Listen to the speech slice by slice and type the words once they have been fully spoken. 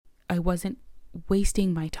I wasn't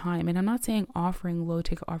wasting my time. And I'm not saying offering low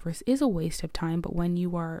ticket offers is a waste of time, but when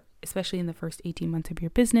you are, especially in the first 18 months of your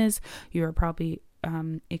business, you are probably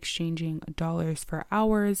exchanging dollars for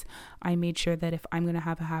hours. I made sure that if I'm going to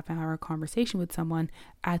have a half an hour conversation with someone,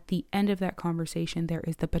 at the end of that conversation, there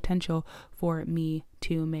is the potential for me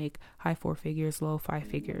to make high 4 figures, low 5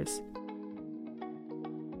 figures.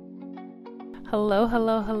 Hello,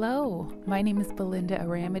 hello, hello. My name is Belinda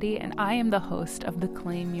Aramity, and I am the host of the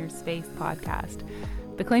Claim Your Space podcast.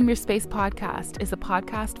 The Claim Your Space podcast is a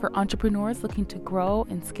podcast for entrepreneurs looking to grow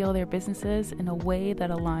and scale their businesses in a way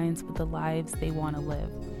that aligns with the lives they want to live.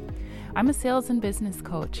 I'm a sales and business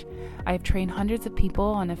coach. I have trained hundreds of people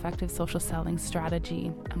on effective social selling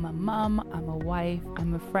strategy. I'm a mom, I'm a wife,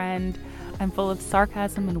 I'm a friend. I'm full of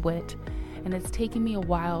sarcasm and wit. And it's taken me a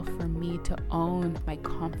while for me to own my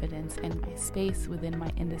confidence and my space within my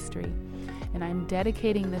industry. And I'm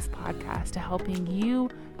dedicating this podcast to helping you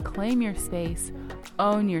claim your space,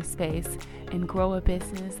 own your space, and grow a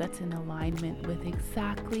business that's in alignment with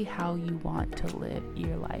exactly how you want to live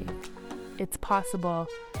your life. It's possible.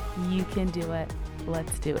 You can do it.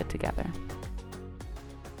 Let's do it together.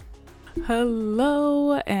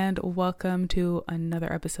 Hello and welcome to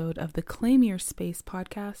another episode of the Claim Your Space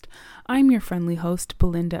podcast. I'm your friendly host,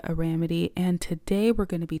 Belinda Aramity, and today we're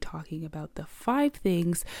going to be talking about the 5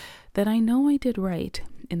 things that I know I did right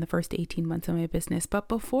in the first 18 months of my business. But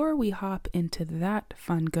before we hop into that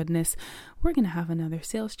fun goodness, we're going to have another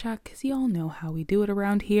sales chat because you all know how we do it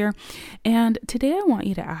around here. And today I want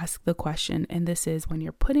you to ask the question, and this is when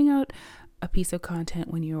you're putting out a piece of content,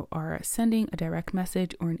 when you are sending a direct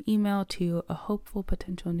message or an email to a hopeful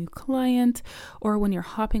potential new client, or when you're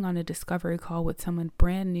hopping on a discovery call with someone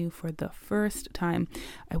brand new for the first time,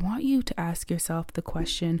 I want you to ask yourself the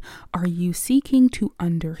question, are you seeking to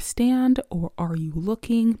understand or are you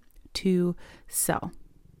looking to sell?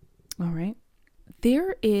 All right.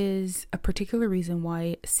 There is a particular reason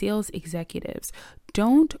why sales executives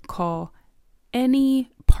don't call any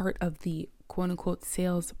part of the quote unquote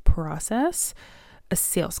sales process a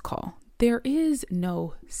sales call. There is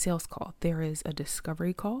no sales call. There is a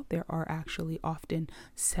discovery call. There are actually often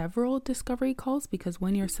several discovery calls because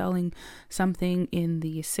when you're selling something in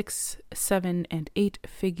the 6, 7, and 8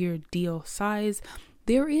 figure deal size,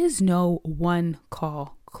 there is no one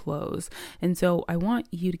call close. And so I want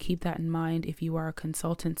you to keep that in mind if you are a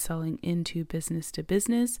consultant selling into business to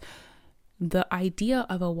business. The idea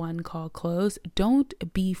of a one call close, don't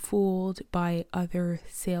be fooled by other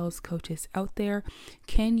sales coaches out there.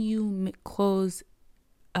 Can you close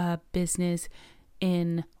a business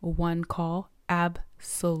in one call?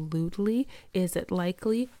 Absolutely. Is it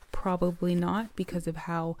likely? Probably not, because of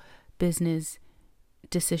how business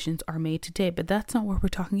decisions are made today. But that's not what we're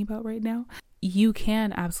talking about right now. You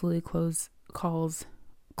can absolutely close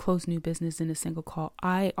new business in a single call.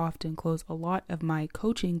 I often close a lot of my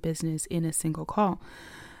coaching business in a single call,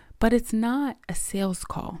 but it's not a sales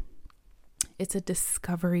call. It's a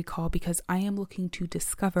discovery call because I am looking to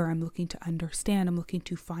discover, I'm looking to understand, I'm looking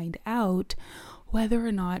to find out whether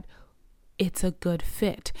or not it's a good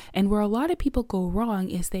fit. And where a lot of people go wrong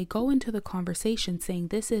is they go into the conversation saying,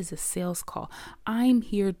 this is a sales call. I'm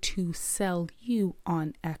here to sell you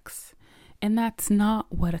on X. And that's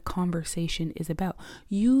not what a conversation is about.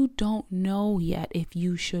 You don't know yet if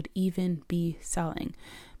you should even be selling.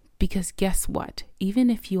 Because guess what? Even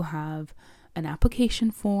if you have an application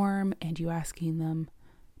form and you're asking them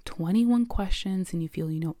 21 questions and you feel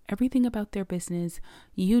you know everything about their business,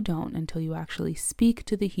 you don't until you actually speak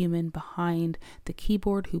to the human behind the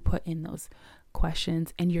keyboard who put in those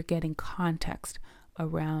questions and you're getting context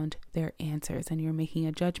around their answers and you're making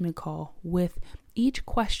a judgment call with each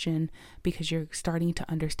question because you're starting to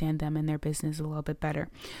understand them and their business a little bit better.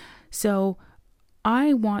 So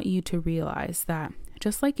I want you to realize that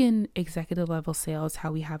just like in executive level sales,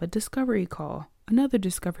 how we have a discovery call, another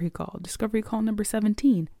discovery call number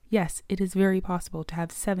 17. Yes, it is very possible to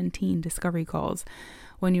have 17 discovery calls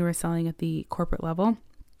when you are selling at the corporate level.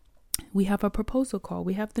 We have a proposal call,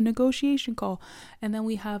 we have the negotiation call, and then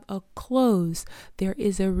we have a close. There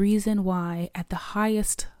is a reason why at the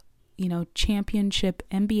highest, championship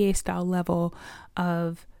MBA style level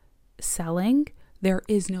of selling, there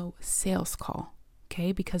is no sales call,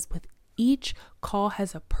 okay? Because with each call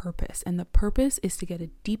has a purpose, and the purpose is to get a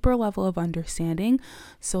deeper level of understanding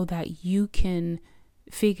so that you can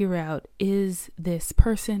figure out, is this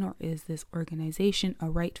person or is this organization a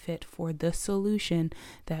right fit for the solution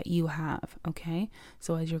that you have, okay?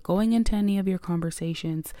 So as you're going into any of your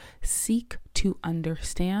conversations, seek to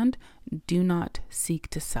understand, do not seek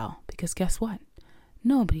to sell. Because guess what?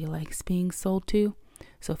 Nobody likes being sold to.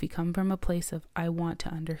 So if you come from a place of, I want to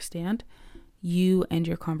understand, you and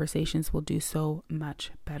your conversations will do so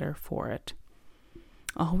much better for it.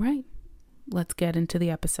 All right, let's get into the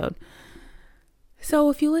episode.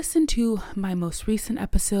 So if you listen to my most recent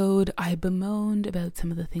episode, I bemoaned about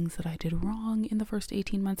some of the things that I did wrong in the first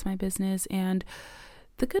 18 months of my business. And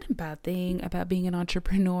the good and bad thing about being an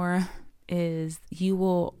entrepreneur is you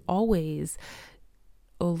will always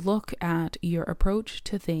look at your approach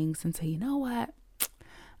to things and say, you know what?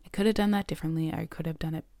 I could have done that differently. I could have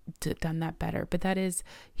done that better. But that is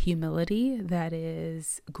humility. That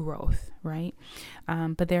is growth, right?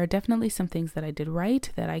 But there are definitely some things that I did right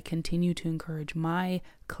that I continue to encourage my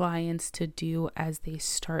clients to do as they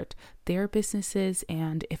start their businesses.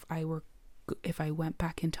 And if I went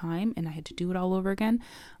back in time and I had to do it all over again,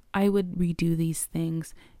 I would redo these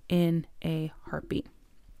things in a heartbeat.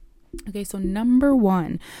 Okay, so number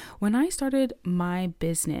one, when I started my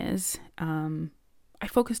business, I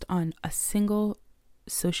focused on a single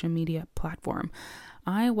social media platform.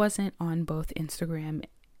 I wasn't on both Instagram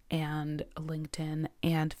and LinkedIn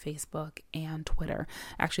and Facebook and Twitter.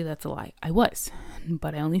 Actually, that's a lie. I was,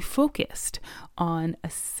 but I only focused on a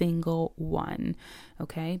single one.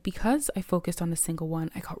 Okay. Because I focused on a single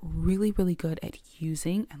one, I got really, really good at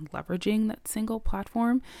using and leveraging that single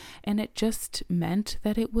platform. And it just meant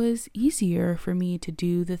that it was easier for me to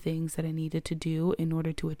do the things that I needed to do in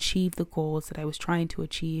order to achieve the goals that I was trying to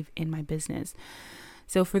achieve in my business.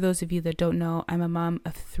 So for those of you that don't know, I'm a mom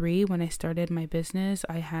of 3. When I started my business,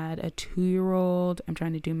 I had a 2-year-old, I'm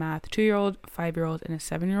trying to do math, 2-year-old, 5-year-old, and a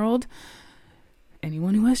 7-year-old.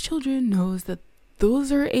 Anyone who has children knows that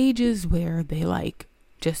those are ages where they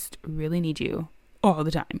just really need you all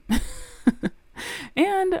the time.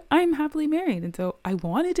 And I'm happily married. And so I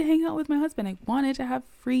wanted to hang out with my husband. I wanted to have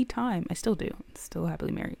free time. I still do. Still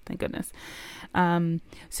happily married. Thank goodness.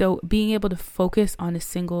 So being able to focus on a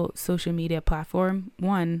single social media platform,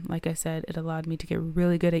 one, like I said, it allowed me to get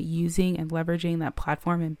really good at using and leveraging that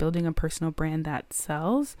platform and building a personal brand that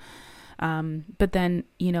sells. But then,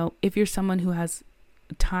 if you're someone who has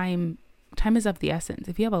time is of the essence.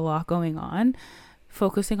 If you have a lot going on,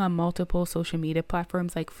 focusing on multiple social media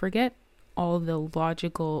platforms, forget all the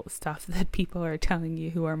logical stuff that people are telling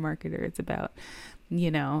you who are marketers about,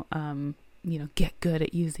 get good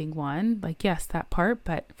at using one. Yes, that part,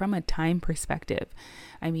 but from a time perspective,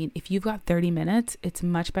 if you've got 30 minutes, it's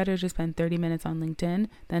much better to spend 30 minutes on LinkedIn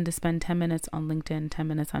than to spend 10 minutes on LinkedIn, 10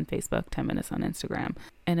 minutes on Facebook, 10 minutes on Instagram.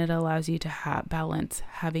 And it allows you to balance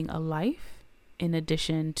having a life in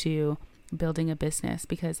addition to building a business,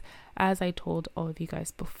 because as I told all of you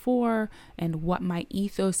guys before, and what my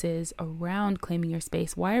ethos is around claiming your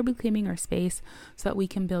space, why are we claiming our space? So that we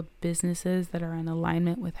can build businesses that are in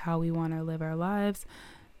alignment with how we want to live our lives,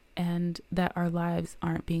 and that our lives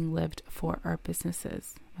aren't being lived for our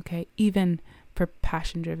businesses. Okay, even for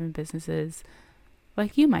passion-driven businesses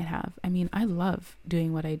like you might have. I love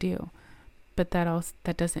doing what I do, but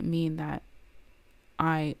that doesn't mean that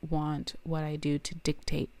I want what I do to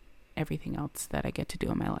dictate everything else that I get to do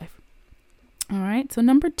in my life. All right. So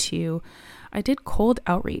number 2, I did cold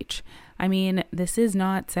outreach. This is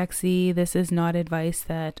not sexy. This is not advice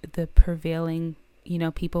that the prevailing,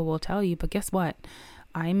 people will tell you. But guess what?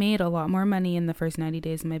 I made a lot more money in the first 90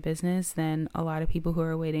 days of my business than a lot of people who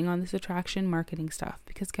are waiting on this attraction marketing stuff.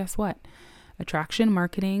 Because guess what? Attraction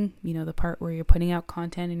marketing, the part where you're putting out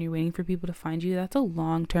content and you're waiting for people to find you, that's a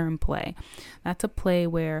long-term play. That's a play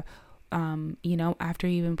where after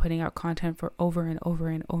you've been putting out content for over and over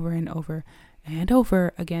and over and over and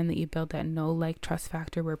over again, that you build that trust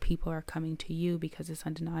factor where people are coming to you because it's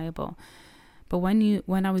undeniable. But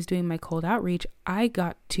when I was doing my cold outreach, I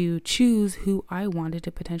got to choose who I wanted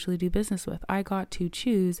to potentially do business with. I got to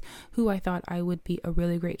choose who I thought I would be a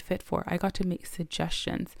really great fit for. I got to make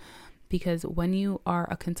suggestions, because when you are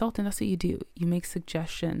a consultant, that's what you do. You make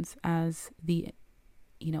suggestions as the,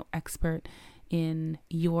 expert in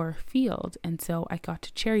your field. And so I got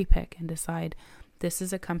to cherry pick and decide, this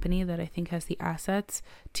is a company that I think has the assets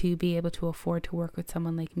to be able to afford to work with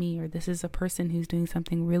someone like me, or this is a person who's doing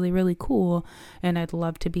something really, really cool, and I'd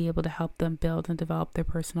love to be able to help them build and develop their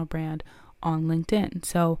personal brand on LinkedIn.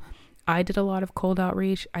 So I did a lot of cold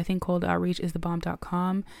outreach. I think cold outreach is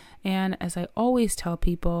thebomb.com. And as I always tell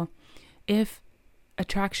people, if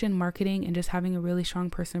attraction marketing and just having a really strong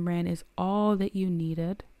personal brand is all that you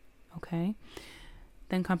needed, okay,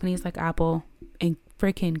 then companies like Apple and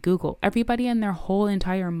freaking Google, everybody and their whole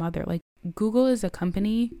entire mother, Google is a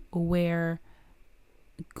company where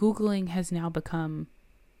Googling has now become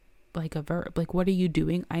a verb. What are you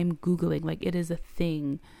doing? I'm Googling. It is a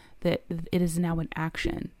thing that it is now an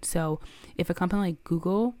action. So if a company like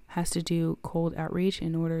Google has to do cold outreach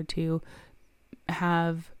in order to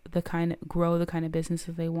have grow the kind of business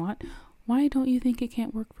that they want, why don't you think it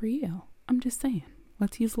can't work for you? I'm just saying,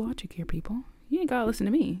 let's use logic here, people. You ain't gotta listen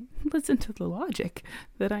to me. Listen to the logic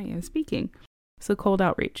that I am speaking. So cold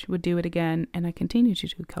outreach, would do it again, and I continue to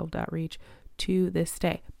do cold outreach to this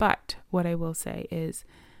day. But what I will say is,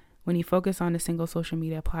 when you focus on a single social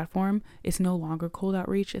media platform, it's no longer cold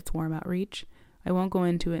outreach, it's warm outreach. I won't go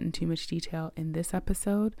into it in too much detail in this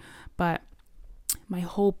episode, but my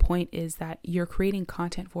whole point is that you're creating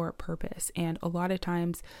content for a purpose. And a lot of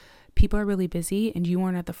times people are really busy and you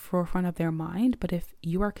aren't at the forefront of their mind. But if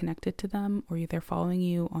you are connected to them, or they're following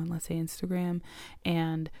you on, let's say, Instagram,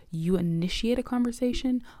 and you initiate a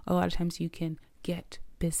conversation, a lot of times you can get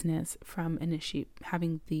business from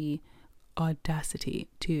having the audacity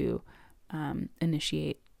to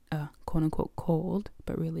initiate a quote unquote cold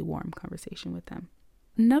but really warm conversation with them.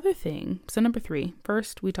 Another thing, so number 3,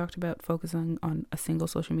 first we talked about focusing on a single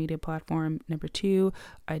social media platform. Number 2,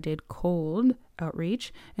 I did cold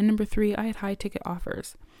outreach. And number 3, I had high ticket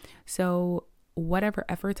offers. So whatever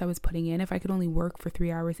efforts I was putting in, if I could only work for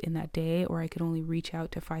 3 hours in that day, or I could only reach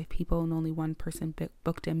out to 5 people and only one person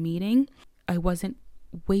booked a meeting, I wasn't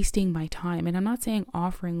wasting my time. And I'm not saying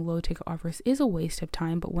offering low ticket offers is a waste of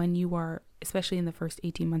time, but when you are, especially in the first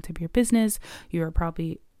 18 months of your business, you are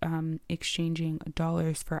probably exchanging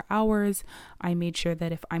dollars for hours. I made sure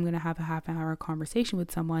that if I'm going to have a half-hour conversation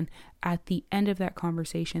with someone, at the end of that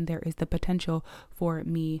conversation, there is the potential for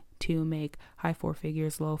me to make high 4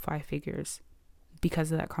 figures, low 5 figures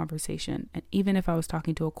because of that conversation. And even if I was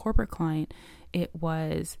talking to a corporate client, it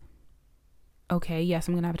was, okay, yes,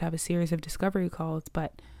 I'm going to have a series of discovery calls,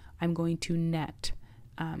 but I'm going to net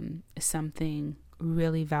something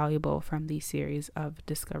really valuable from these series of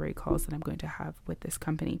discovery calls that I'm going to have with this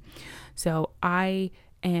company. So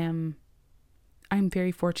I'm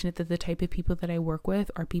very fortunate that the type of people that I work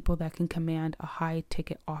with are people that can command a high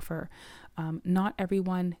ticket offer. Not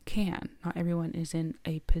everyone can. Not everyone is in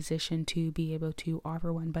a position to be able to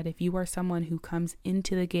offer one. But if you are someone who comes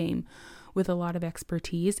into the game with a lot of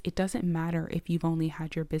expertise, it doesn't matter if you've only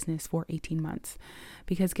had your business for 18 months.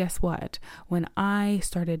 Because guess what? When I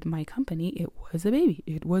started my company, it was a baby.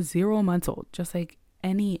 It was 0 months old, just like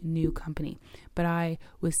any new company. But I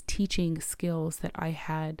was teaching skills that I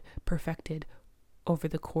had perfected over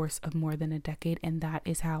the course of more than a decade, and that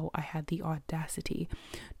is how I had the audacity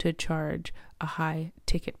to charge a high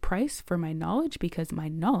ticket price for my knowledge, because my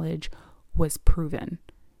knowledge was proven.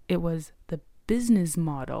 It was the business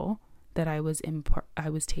model that I was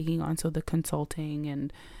taking on, so the consulting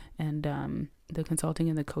and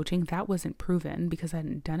the coaching, that wasn't proven because I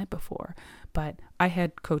hadn't done it before. But I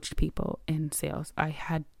had coached people in sales. I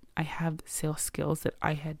have sales skills that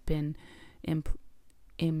I had been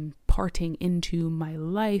imparting into my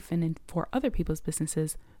life and for other people's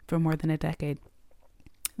businesses for more than a decade.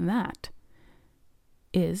 That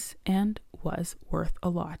is and was worth a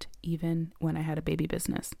lot, even when I had a baby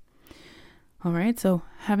business. All right, so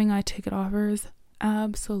having high ticket offers,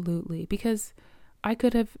 absolutely, because I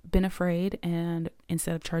could have been afraid, and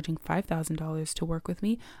instead of charging $5,000 to work with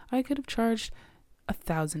me, I could have charged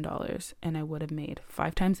 $1,000, and I would have made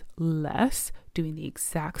 5 times less doing the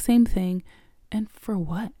exact same thing. And for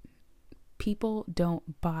what? People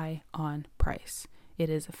don't buy on price. It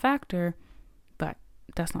is a factor, but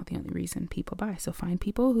that's not the only reason people buy. So find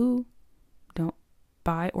people who don't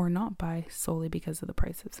buy or not buy solely because of the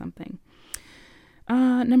price of something.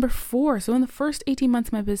 Number 4. So in the first 18 months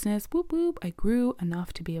of my business, I grew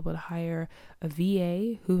enough to be able to hire a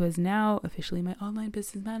VA who is now officially my online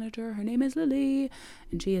business manager. Her name is Lily,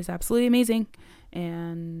 and she is absolutely amazing.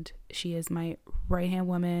 And she is my right-hand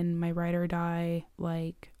woman, my ride or die.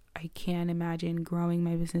 Like, I can't imagine growing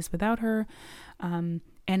my business without her.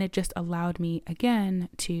 And it just allowed me, again,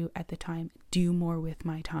 to, at the time, do more with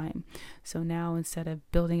my time. So now, instead of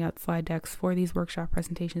building out slide decks for these workshop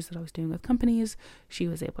presentations that I was doing with companies, she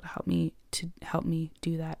was able to help me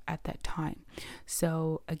do that at that time.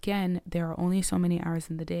 So again, there are only so many hours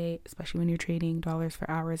in the day, especially when you're trading dollars for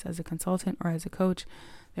hours as a consultant or as a coach.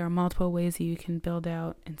 There are multiple ways that you can build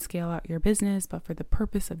out and scale out your business, but for the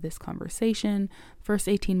purpose of this conversation, first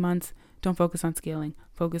 18 months, don't focus on scaling.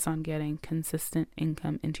 Focus on getting consistent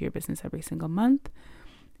income into your business every single month.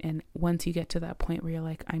 And once you get to that point where you're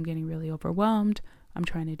like, I'm getting really overwhelmed, I'm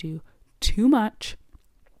trying to do too much,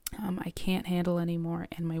 I can't handle anymore,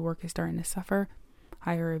 and my work is starting to suffer,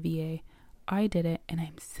 hire a VA. I did it, and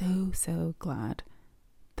I'm so glad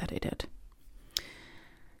that I did.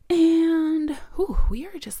 And we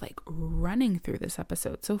are just like running through this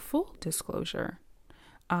episode. So full disclosure,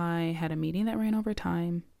 I had a meeting that ran over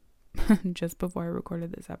time just before I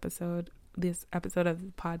recorded this episode of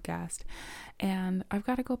the podcast. And I've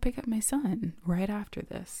got to go pick up my son right after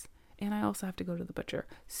this. And I also have to go to the butcher.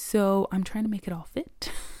 So I'm trying to make it all fit.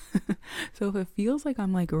 So if it feels like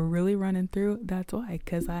I'm like really running through, that's why,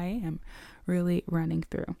 because I am really running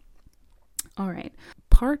through. All right.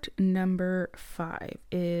 Part number 5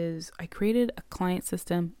 is I created a client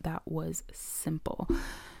system that was simple.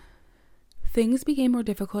 Things became more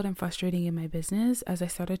difficult and frustrating in my business as I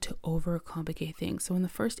started to overcomplicate things. So in the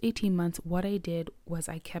first 18 months, what I did was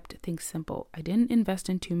I kept things simple. I didn't invest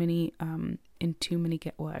in too many,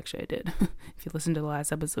 well, actually I did. If you listen to the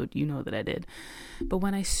last episode, you know that I did. But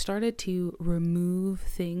when I started to remove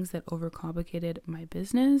things that overcomplicated my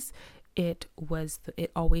business, it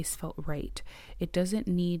always felt right. It doesn't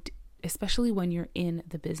need, especially when you're in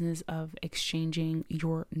the business of exchanging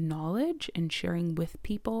your knowledge and sharing with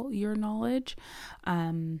people your knowledge,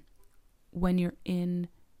 when you're in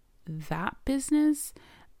that business,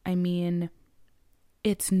 I mean,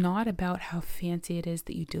 it's not about how fancy it is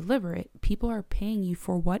that you deliver it. People are paying you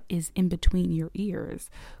for what is in between your ears,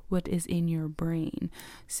 what is in your brain.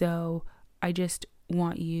 So I just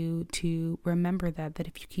want you to remember that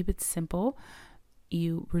if you keep it simple,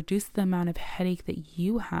 you reduce the amount of headache that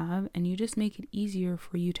you have, and you just make it easier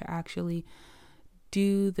for you to actually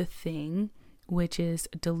do the thing, which is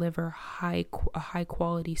deliver a high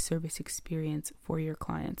quality service experience for your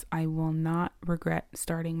clients. I will not regret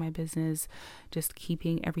starting my business just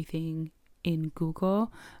keeping everything in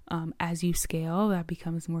Google. As you scale, that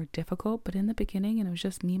becomes more difficult, but in the beginning, and it was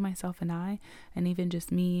just me, myself, and I, and even just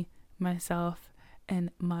me, myself,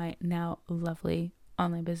 and my now lovely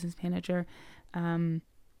online business manager,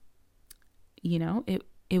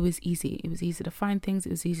 it was easy. It was easy to find things.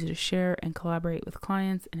 It was easy to share and collaborate with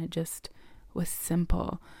clients. And it just was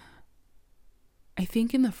simple. I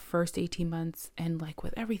think in the first 18 months, and like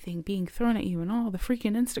with everything being thrown at you and all the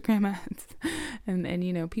freaking Instagram ads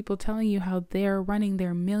and people telling you how they're running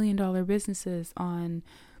their $1 million businesses on,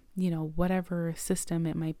 whatever system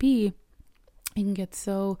it might be, it can get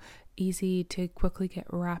so easy to quickly get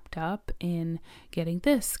wrapped up in getting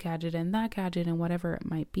this gadget and that gadget and whatever it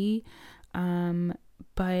might be.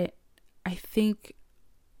 But I think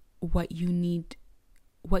what you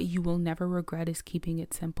will never regret is keeping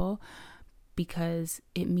it simple, because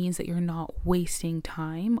it means that you're not wasting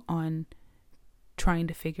time on trying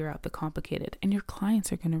to figure out the complicated, and your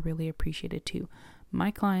clients are going to really appreciate it too.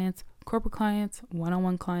 My clients, corporate clients,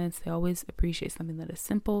 one-on-one clients, they always appreciate something that is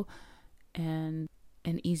simple and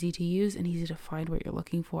easy to use and easy to find what you're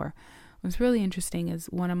looking for. What's really interesting is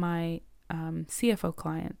one of my CFO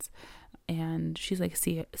clients, and she's like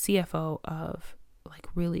CFO of like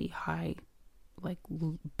really high, like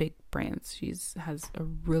big brands. She's had a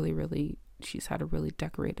really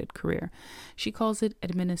decorated career. She calls it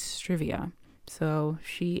administrivia. So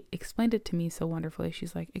she explained it to me so wonderfully.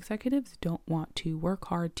 She's like, executives don't want to work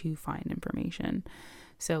hard to find information.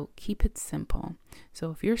 So keep it simple.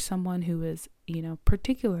 So if you're someone who is,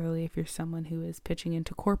 particularly if you're someone who is pitching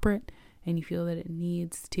into corporate and you feel that it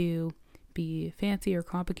needs to be fancy or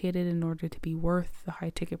complicated in order to be worth the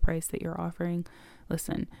high ticket price that you're offering,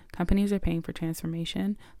 listen, companies are paying for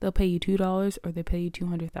transformation. They'll pay you $2 or they pay you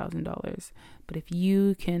 $200,000. But if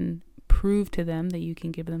you can prove to them that you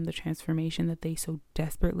can give them the transformation that they so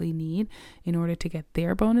desperately need in order to get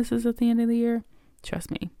their bonuses at the end of the year,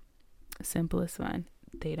 trust me, simple as fun.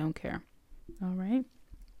 They don't care. All right.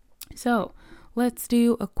 So let's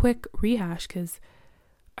do a quick rehash, because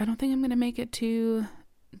I don't think I'm going to make it to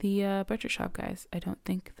the butcher shop, guys. I don't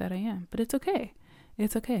think that I am, but it's okay.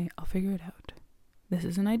 It's okay. I'll figure it out. This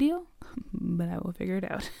isn't ideal, but I will figure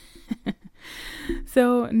it out.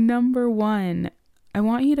 So number 1, I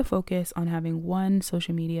want you to focus on having one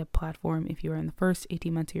social media platform. If you are in the first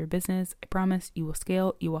 18 months of your business, I promise you will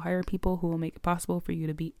scale. You will hire people who will make it possible for you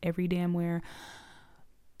to be every damn where.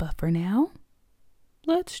 But for now,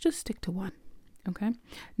 let's just stick to one. Okay.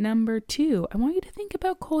 Number 2, I want you to think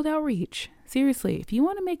about cold outreach. Seriously, if you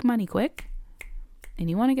want to make money quick and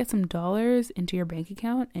you want to get some dollars into your bank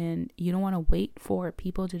account and you don't want to wait for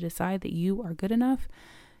people to decide that you are good enough,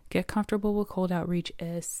 get comfortable with cold outreach,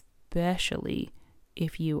 especially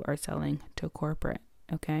if you are selling to corporate.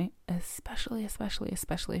 Okay. Especially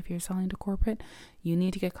if you're selling to corporate, you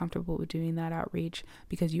need to get comfortable with doing that outreach,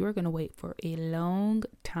 because you are going to wait for a long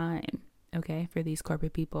time. Okay. For these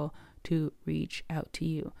corporate people to reach out to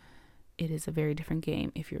you. It is a very different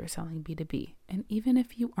game if you're selling B2B. And even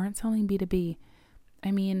if you aren't selling B2B,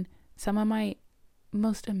 I mean, some of my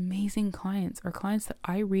most amazing clients are clients that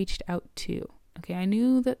I reached out to. Okay. I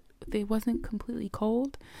knew that It wasn't completely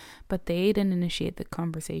cold, but they didn't initiate the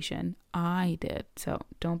conversation. I did. So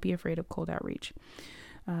don't be afraid of cold outreach.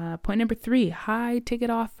 Point number 3, high ticket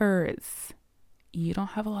offers. You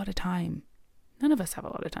don't have a lot of time. None of us have a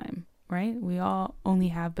lot of time, right? We all only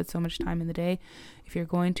have but so much time in the day. If you're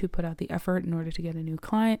going to put out the effort in order to get a new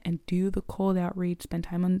client and do the cold outreach, spend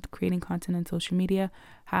time on creating content on social media,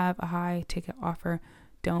 have a high ticket offer.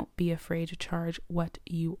 Don't be afraid to charge what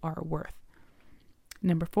you are worth.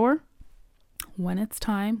 Number 4, when it's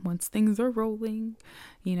time, once things are rolling,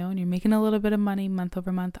 and you're making a little bit of money month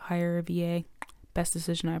over month, hire a VA. Best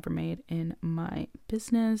decision I ever made in my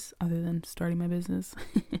business, other than starting my business.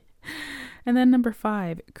 And then number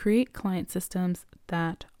 5, create client systems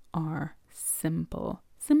that are simple.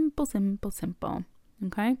 Simple.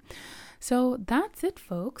 Okay? So that's it,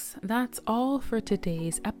 folks. That's all for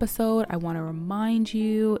today's episode. I want to remind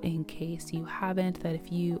you, in case you haven't, that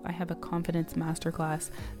I have a confidence masterclass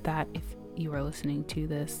that if you are listening to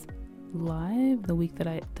this live the week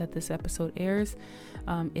that this episode airs,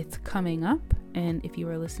 it's coming up. And if you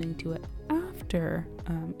are listening to it after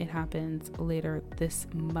it happens later this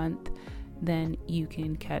month, then you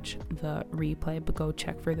can catch the replay, but go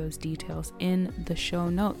check for those details in the show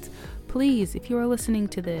notes. Please, if you are listening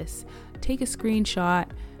to this, take a screenshot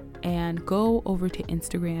and go over to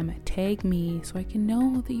Instagram, tag me so I can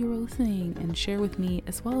know that you are listening, and share with me,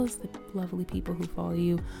 as well as the lovely people who follow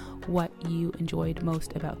you, what you enjoyed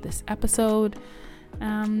most about this episode.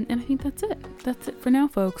 And I think that's it. That's it for now,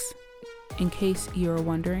 folks. In case you're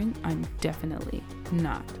wondering, I'm definitely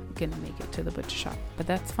not gonna make it to the butcher shop, but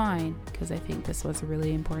that's fine, because I think this was a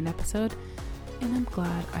really important episode and I'm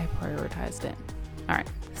glad I prioritized it. All right,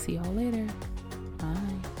 see y'all later.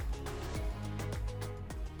 Bye.